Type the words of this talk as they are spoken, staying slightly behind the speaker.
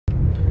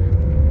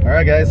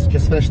Alright guys,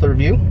 just finished the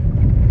review.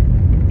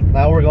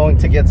 Now we're going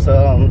to get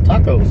some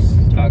tacos.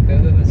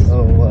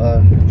 So,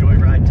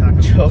 Joyride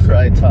Tacos.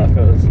 Joyride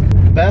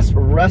Tacos. Best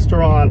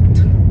restaurant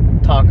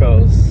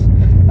tacos.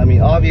 I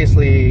mean,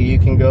 obviously you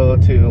can go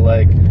to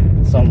like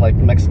some like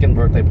Mexican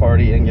birthday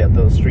party and get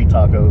those street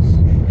tacos,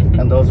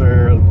 and those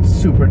are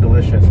super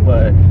delicious.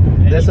 But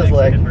this is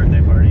like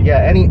birthday party. Yeah,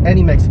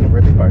 any Mexican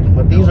birthday party.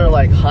 But these are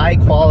like high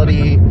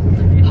quality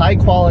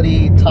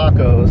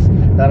tacos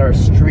that are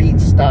street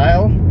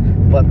style,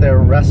 but they're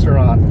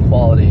restaurant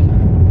quality.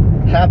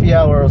 Happy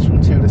hours from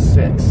 2 to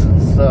 6.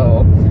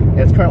 So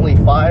it's currently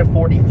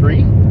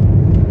 5:43,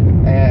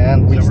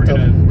 and we're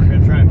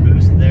gonna try and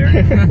boost there.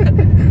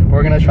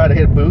 We're gonna try to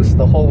hit boost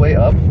the whole way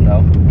up.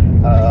 No,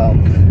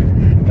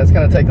 it's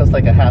gonna take us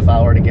like a half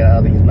hour to get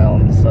out of these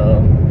mountains.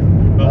 So,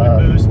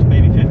 but with boost,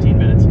 maybe 15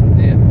 minutes.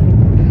 Yeah,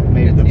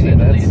 maybe 15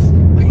 minutes.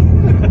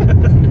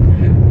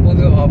 We'll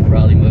go off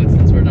rally mode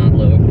since we're not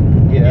low.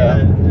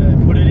 Yeah.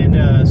 Put it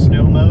into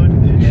snow mode.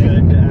 It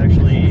should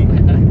actually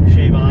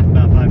shave off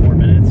about 5 more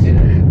minutes. Yeah.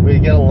 We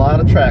get a lot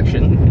of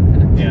traction.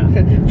 Yeah.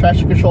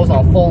 Traction control's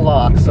on full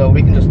lock, so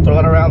we can just throw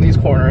it around these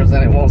corners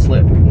and it won't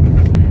slip.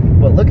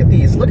 But look at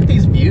these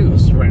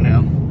views right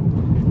now.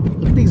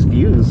 Look at these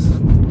views.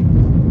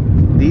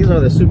 These are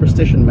the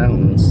Superstition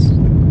Mountains.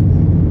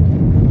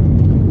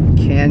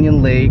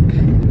 Canyon Lake /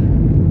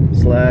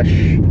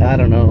 I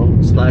don't know,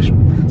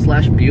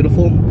 /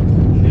 beautiful.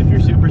 If you're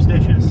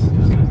superstitious,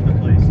 this is the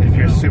place. If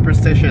you're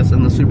superstitious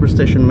in the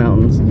Superstition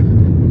Mountains.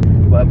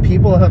 But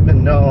people have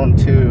been known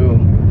to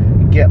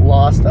get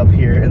lost up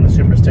here in the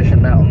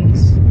Superstition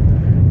Mountains,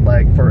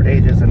 like for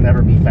ages, and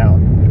never be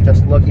found.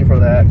 Just looking for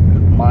that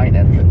mine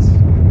entrance.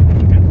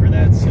 Looking for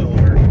that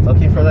silver.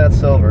 Looking for that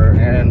silver.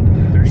 And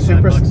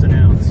 35 bucks an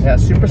ounce. Yeah,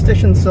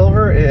 Superstition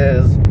silver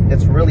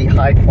it's really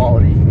high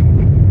quality.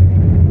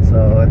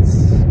 So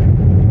it's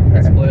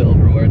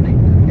coilover worthy.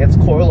 It's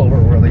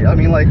coilover worthy. I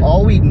mean, like,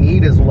 all we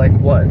need is like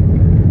what?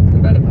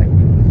 About like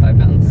 5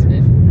 pounds,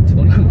 maybe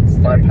 20 pounds.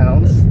 5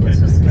 pounds. Let's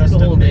just the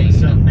whole thing.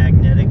 Some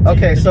magnetic.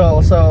 Okay,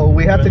 so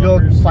we have to go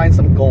find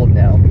some gold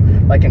now.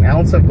 Like an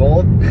ounce of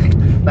gold.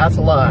 That's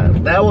a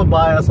lot. That would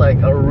buy us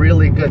like a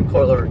really good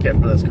coilover kit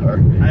for this car.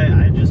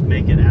 I just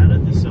make it out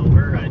of the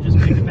silver. I just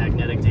make a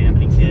magnetic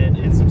dampening kit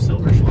and some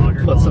silver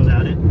schlager. Put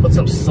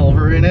some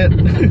silver in it.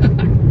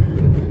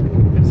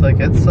 It's like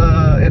it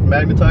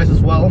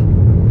magnetizes well.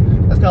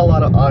 It's got a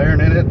lot of iron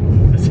in it.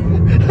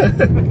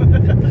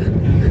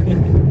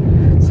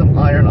 Some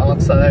iron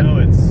oxide. No,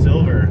 it's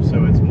silver,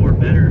 so it's more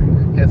better.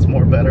 It's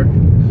more better.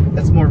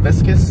 It's more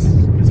viscous.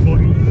 It's more.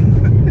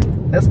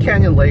 That's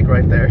Canyon Lake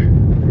right there.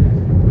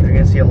 You're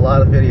gonna see a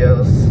lot of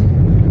videos.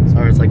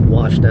 Sorry, it's like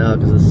washed out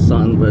because of the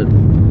sun, but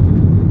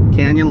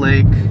Canyon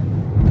Lake.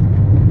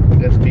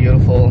 It's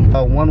beautiful.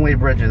 One-way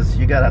bridges.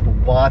 You gotta have to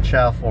watch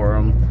out for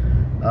them.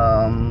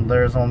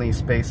 There's only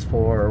space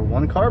for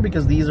one car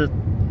because these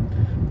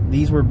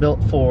were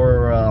built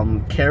for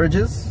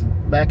carriages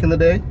back in the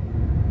day.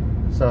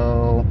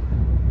 So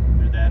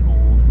they're that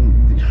old.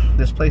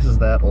 This place is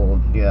that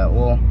old. Yeah,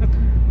 well,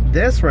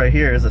 this right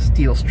here is a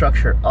steel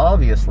structure,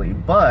 obviously,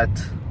 but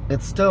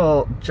it's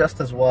still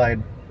just as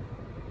wide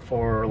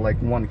for like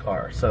one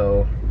car.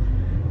 So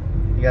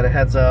you got a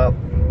heads up.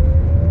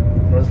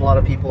 There's a lot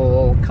of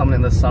people coming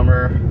in this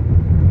summer,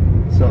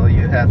 so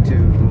you have to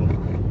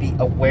be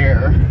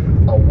aware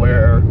of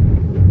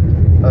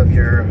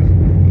your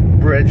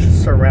bridge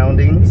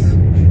surroundings.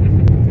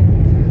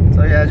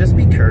 So yeah, just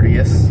be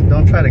courteous.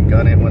 Don't try to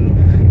gun it when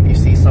you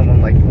see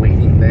someone like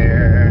waiting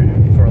there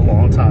for a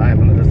long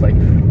time and there's like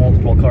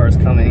multiple cars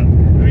coming.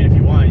 I mean, if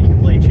you want, you can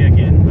play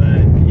chicken,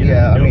 but you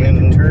yeah, don't get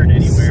to turn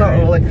anywhere.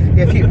 So like,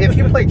 if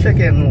you play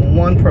chicken,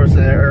 one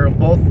person or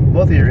both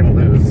of you are gonna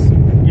lose.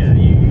 Yeah,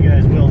 you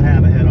guys will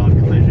have a head-on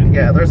collision.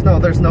 Yeah, there's no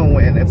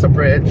win. It's a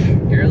bridge.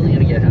 You're only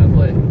gonna get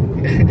halfway.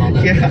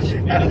 Yeah,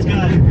 and it's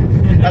got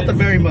at the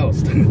very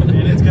most.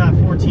 And it's got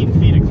 14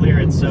 feet of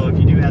clearance, so if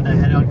you do have that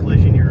head-on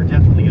collision, you're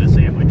definitely gonna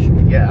sandwich.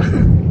 Yeah,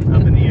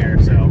 up in the air.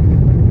 So,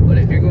 but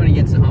if you're going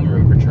against a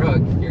Hummer or a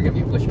truck, you're gonna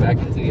be pushed back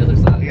into the other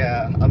side.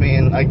 Yeah, I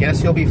mean, I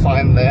guess you'll be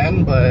fine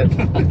then, but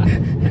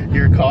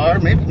your car,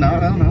 maybe not.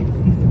 I don't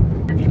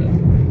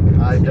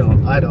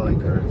know. I don't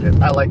encourage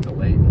it. I like to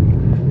wait.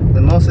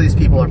 And most of these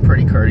people are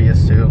pretty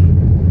courteous too,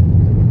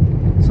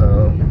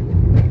 so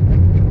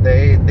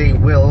they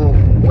will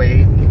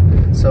wait.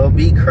 So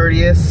be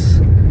courteous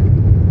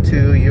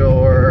to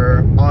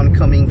your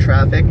oncoming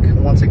traffic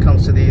once it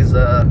comes to these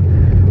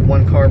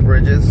one-car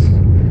bridges.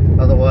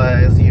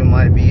 Otherwise, you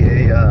might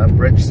be a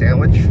bridge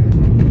sandwich.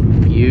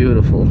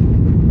 Beautiful,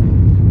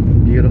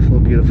 beautiful,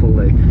 beautiful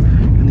lake,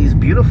 and these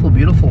beautiful,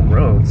 beautiful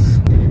roads.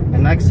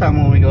 And next time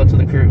when we go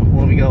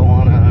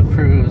on a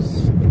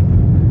cruise,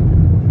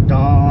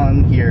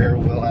 Don here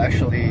will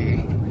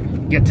actually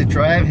get to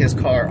drive his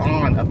car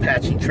on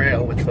Apache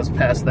Trail, which was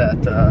past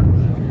that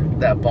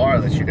that bar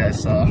that you guys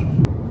saw.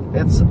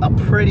 It's a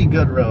pretty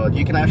good road.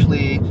 You can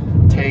actually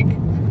take,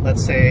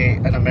 let's say,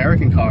 an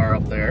American car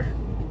up there,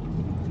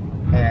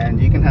 and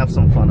you can have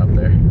some fun up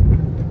there.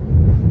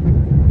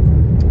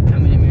 How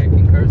many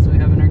American cars do we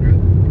have in our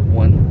group?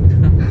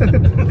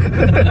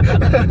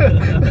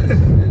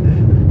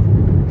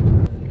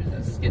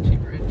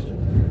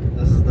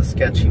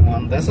 sketchy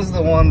one. This is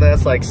the one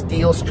that's like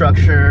steel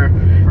structure,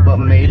 but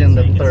made in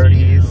the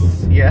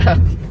 30s. Yeah.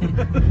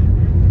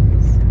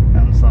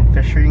 And some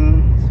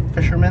fishing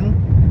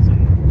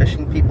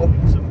people.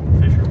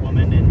 Some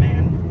fisherwoman and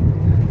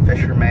man.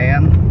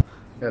 Fisherman.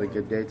 Got a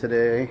good day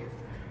today.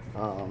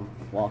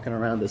 Walking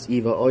around this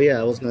Evo. Oh yeah,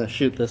 I was gonna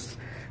shoot this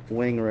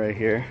wing right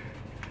here.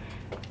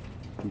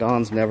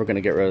 Don's never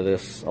gonna get rid of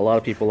this. A lot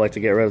of people like to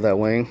get rid of that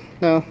wing.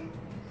 No,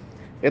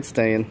 it's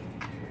staying.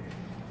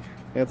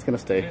 It's gonna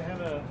stay. Do you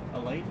have a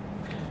light?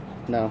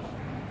 No.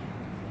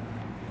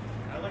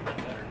 I like that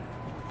better.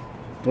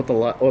 With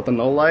the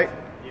no light,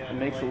 Yeah, it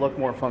makes it look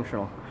more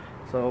functional.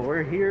 So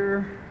we're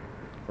here.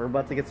 We're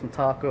about to get some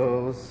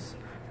tacos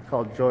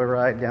called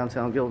Joyride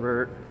downtown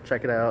Gilbert.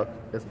 Check it out.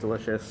 It's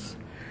delicious.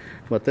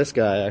 But this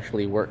guy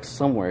actually works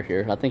somewhere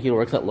here. I think he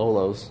works at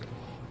Lolo's.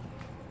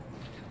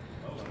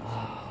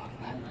 Oh,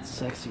 that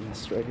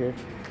sexiness right here.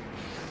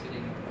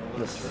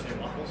 This.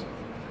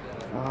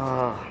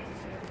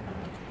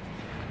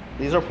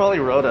 These are probably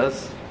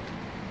rotas.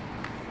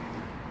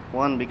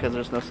 One, because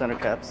there's no center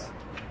caps.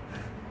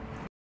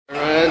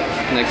 Alright,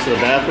 next to the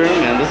bathroom,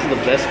 and this is the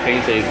best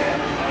painting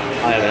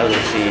I have ever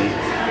seen.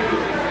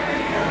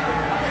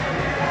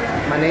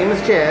 My name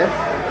is Jeff.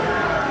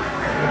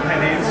 My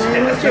name's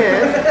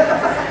Jeff.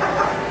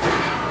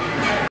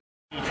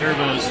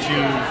 Turbos to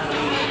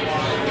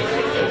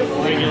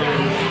regular.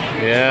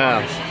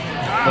 Yeah.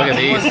 Look at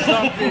these.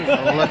 Oh,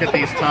 look at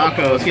these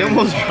tacos. He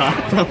almost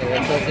dropped them.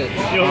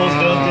 You almost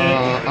dumped it.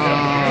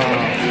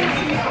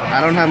 I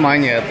don't have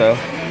mine yet, though.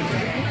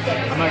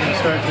 I'm not gonna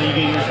start till you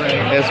get yours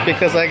ready. It's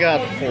because I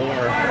got 4.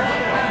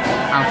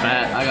 I'm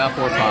fat. I got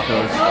 4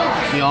 tacos.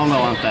 Y'all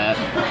know I'm fat.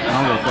 I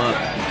don't give a fuck.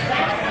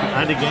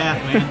 I had to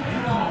gaff, man.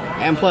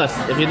 And plus,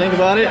 if you think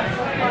about it,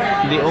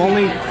 the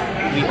only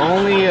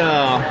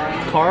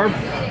carb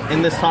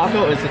in this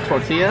taco is the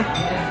tortilla.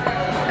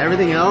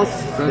 Everything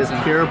else is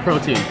pure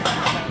protein.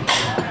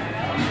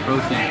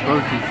 Protein.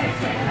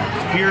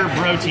 Pure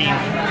protein.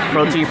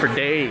 Protein for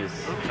days.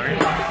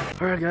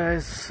 Alright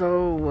guys,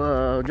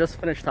 so just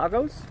finished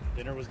tacos.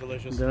 Dinner was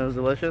delicious. Dinner was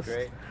delicious.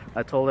 Great.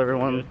 I told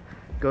everyone,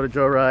 go to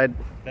Joyride,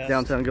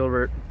 downtown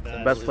Gilbert. It's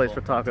the best place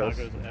for tacos.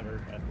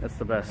 Ever. It's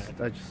the best.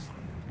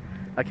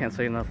 I can't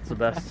say enough. It's the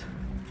best.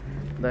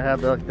 They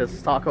have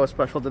this taco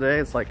special today.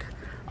 It's like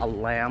a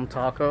lamb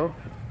taco.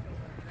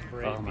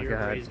 Oh my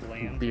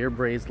god, beer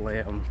braised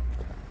lamb.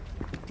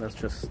 That's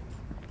just,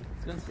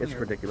 it's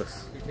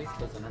ridiculous. Your taste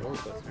buds on a roller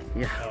coaster.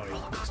 Yeah,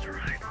 roller coaster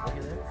ride.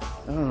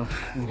 Oh,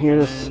 and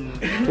here's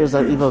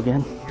that Evo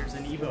again. Here's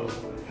an Evo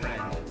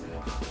friend.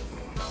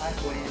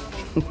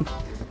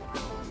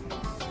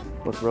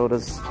 With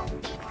rotas.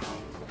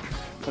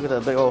 Look at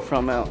that big old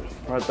front mount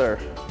right there.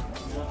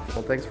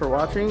 Well, thanks for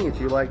watching. If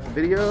you liked the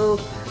video,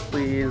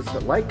 please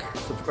like,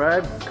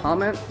 subscribe,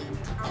 comment.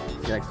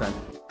 See you next time.